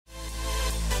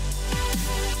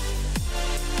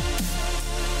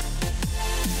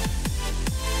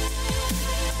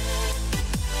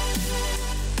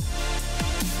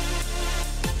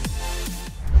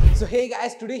hey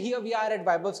guys, today here we are at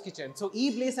Vibhav's Kitchen. So ee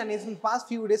place అనేది in past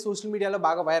few days social media లో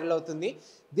బాగా viral అవుతుంది.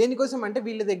 దేనికోసం అంటే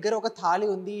వీళ్ళ దగ్గర ఒక థాలి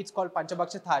ఉంది. It's called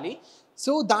Panchabhaksha Thali.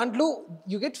 So దాంట్లో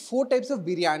you get 4 types of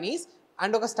biryanis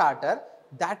and ఒక starter.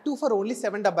 That too for only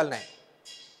 799.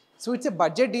 So it's a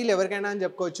budget deal ఎవరికైనా అని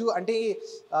చెప్పుకోవచ్చు. అంటే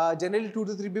జనరల్లీ 2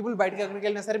 to 3 పీపుల్ బయటకి ఎక్కడికి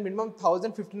వెళ్ళినా సరే మినిమం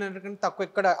 1000-1500 కంటే తక్కువ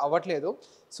ఎక్కడ అవ్వట్లేదు.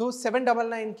 సో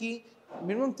 799కి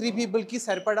మినిమం 3 పీపుల్కి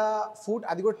సరిపడా ఫుడ్,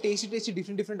 అది కూడా టేస్టీ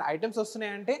డిఫరెంట్ ఐటమ్స్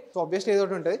వస్తున్నాయంటే సో ఆబ్వియస్లీ ఏదో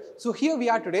ఒకటి ఉంటుంది. So here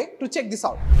we are today to check this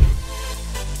out.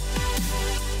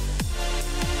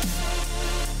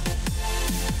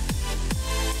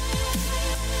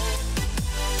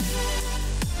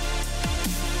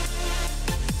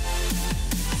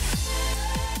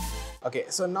 Okay,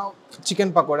 so now chicken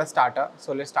pakoda starter. So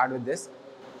let's start with this.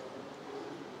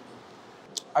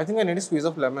 I think I need a squeeze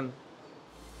of lemon.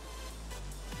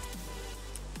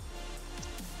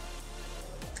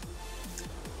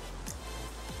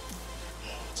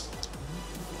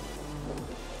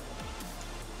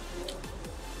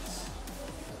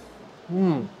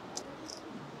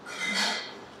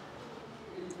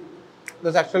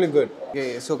 That's actually good. Okay,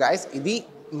 so guys, ఇది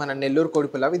మన నెల్లూరు కోడి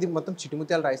పులావ్. ఇది మొత్తం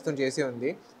చిటిముత్యాల రైస్తో చేసి ఉంది.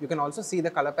 You can also see the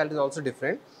colour palette is also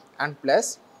different. And plus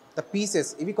the pieces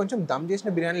ఇవి కొంచెం దమ్ చేసిన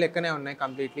బిర్యానీ లెక్కనే ఉన్నాయి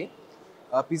completely.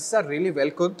 Pieces are really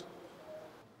well cooked.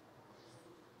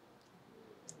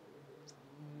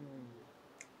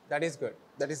 That is good,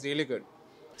 that is really good.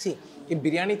 C ఈ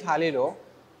బిర్యానీ థాలీలో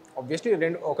ఆబ్వియస్లీ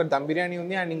ఒక దమ్ బిర్యానీ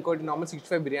ఉంది అండ్ ఇంకోటి నార్మల్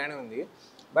 65 బిర్యానీ ఉంది.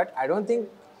 బట్ ఐ డోంట్ థింక్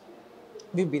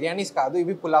ఇవి బిర్యానీస్ కాదు,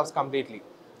 ఇవి పులావ్స్ కంప్లీట్లీ.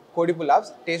 కోడి పులావ్స్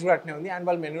టేస్ట్ కూడా అట్నే ఉంది అండ్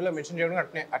వాళ్ళు మెనూలో మెన్షన్ చేయడం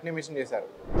అట్నే మెన్షన్ చేశారు.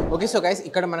 ఓకే, సో గైస్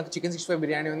ఇక్కడ మనకు చికెన్ 65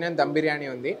 బిర్యానీ ఉంది అండ్ దమ్ బిర్యానీ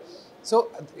ఉంది. సో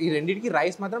ఈ రెండింటికి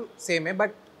రైస్ మాత్రం సేమే,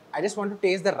 but I just want to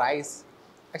taste the rice.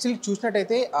 Actually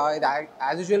చూసినట్టయితే ఇది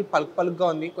యాజ్ యూజువల్ పలుగ్గా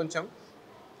ఉంది కొంచెం.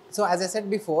 So as I said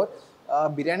before,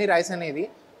 biryani rice అనేది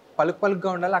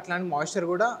పలుగ్గా ఉండాలి, అట్లాంటి మాయిశ్చర్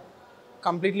కూడా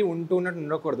కంప్లీట్లీ ఉన్నట్టు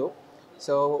ఉండకూడదు.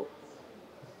 So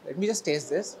let me just taste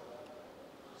this.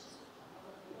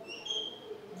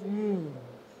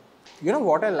 You know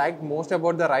what I like most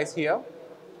about the rice here?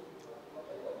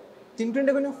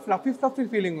 తింటుంటే కొంచెం ఫ్లఫీ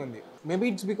ఫీలింగ్ ఉంది. Maybe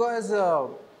it's because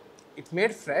it's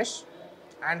made fresh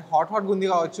and హాట్గా ఉంది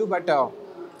కావచ్చు. But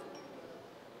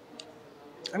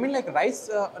I mean like rice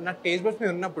నా taste buds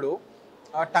మీద ఉన్నప్పుడు,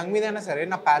 tongue మీద అయినా సరే,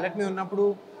 నా ప్యాలెట్ మీద ఉన్నప్పుడు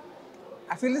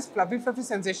I feel this fluffy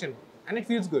sensation and it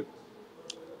feels good.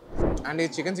 And ఈ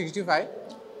chicken 65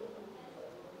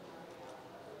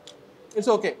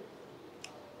 it's okay.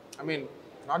 I mean,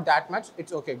 not that much,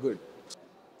 it's okay, good.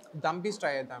 Dum piece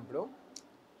try చేద్దాం ఇప్పుడు.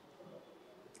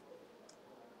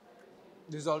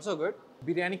 This is also good.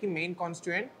 బిర్యానీకి main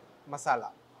constituent masala.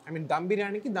 I mean, dum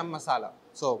బిర్యానీకి dum masala.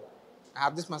 So, I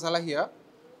have this masala here.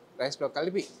 రైస్లో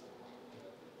కలిపి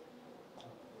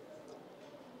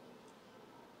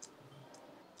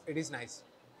it is nice.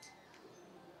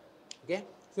 Okay,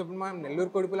 so ఇప్పుడు మనం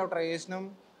నెల్లూరు కోడి pulao try చేసినాం,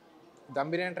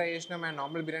 దమ్ బిర్యానీ ట్రై చేసినాం అండ్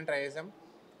నార్మల్ బిర్యానీ ట్రై చేసాం.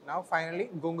 నౌ ఫైనలీ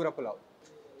గోంగూర పులావ్.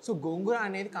 సో గోంగూర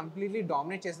అనేది కంప్లీట్లీ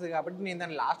డామినేట్ చేస్తుంది కాబట్టి నేను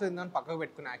దాన్ని లాస్ట్లో తిందామని పక్కకు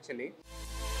పెట్టుకున్నా యాక్చువల్లీ.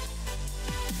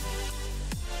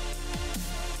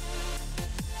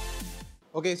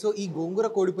 ఓకే, సో ఈ గోంగూర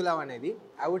కోడి పులావ్ అనేది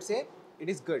I would say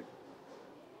it is good,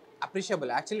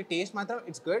 appreciable. Actually taste మాత్రం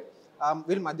ఇట్స్ గుడ్.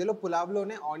 వీళ్ళు మధ్యలో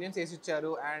పులావ్లోనే ఆనియన్స్ వేసి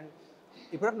ఇచ్చారు అండ్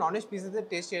ఇప్పుడు నాన్ వెజ్ పీసెస్ అయితే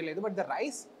టేస్ట్ చేయలేదు. But the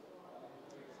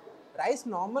rice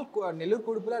normal Nellore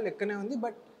కోడి పులావ్ లెక్కనే ఉంది,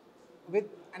 but with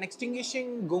an extinguishing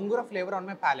gongura flavor on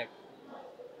my palate.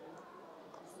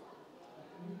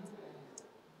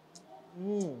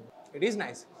 It is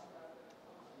nice.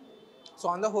 So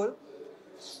on the whole,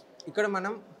 ikkada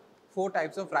manam 4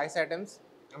 types of rice items.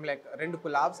 I'm like 2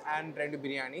 pulavs and 2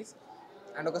 biryanis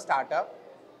and oka starter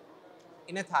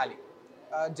in a thali.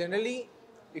 Generally,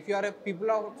 if you are a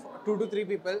people of 2 to 3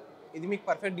 people, ఇది మీకు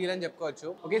perfect deal అని చెప్పుకోవచ్చు.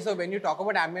 Okay, so when you talk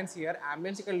about ambience here,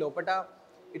 ambience ఇక్కడ లోపల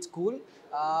it's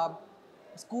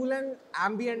cool and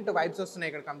ambient vibes వస్తున్నాయి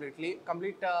ఇక్కడ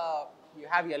complete you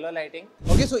have yellow lighting.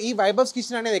 Okay, so ఈ వైభవ్స్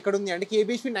kitchen అనేది ఎక్కడ ఉంది అంటే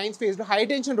KBHP 9th phase high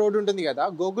tension road ఉంటుంది కదా,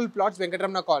 గోగుల్ ప్లాట్స్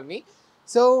వెంకటరమణ కాలనీ.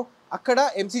 సో అక్కడ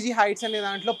MCG హైట్స్ అనే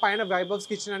దాంట్లో పైన వైభవ్స్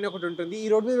కిచెన్ అని ఒకటి ఉంటుంది. ఈ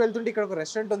రోడ్ మీద వెళ్తుంటే ఇక్కడ ఒక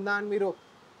రెస్టారెంట్ ఉందా అని మీరు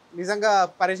నిజంగా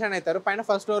పరేషాన్ అవుతారు. పైన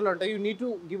ఫస్ట్ ఫ్లోర్లో ఉంటాయి. You need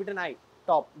to give it an I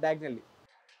top diagonally.